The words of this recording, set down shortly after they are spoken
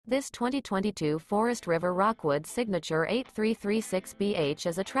This 2022 Forest River Rockwood Signature 8336BH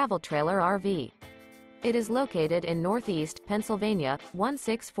is a travel trailer RV. It is located in Northeast Pennsylvania,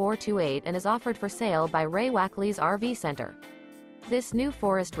 16428 and is offered for sale by Ray Wakley's RV Center. This new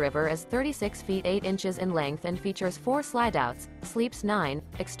Forest River is 36 feet 8 inches in length and features 4 slideouts, sleeps 9,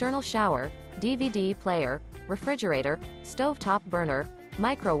 external shower, DVD player, refrigerator, stovetop burner,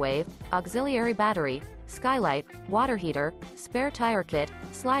 microwave, auxiliary battery, skylight, water heater, spare tire kit,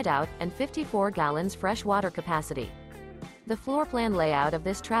 slideout, and 54 gallons fresh water capacity. The floor plan layout of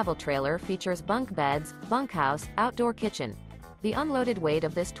this travel trailer features bunk beds, bunkhouse, outdoor kitchen. The unloaded weight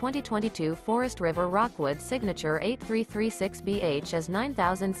of this 2022 Forest River Rockwood Signature 8336BH is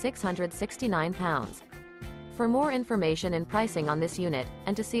 9,669 pounds. For more information and pricing on this unit,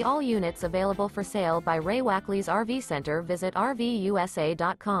 and to see all units available for sale by Ray Wakley's RV Center, visit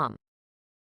RVUSA.com.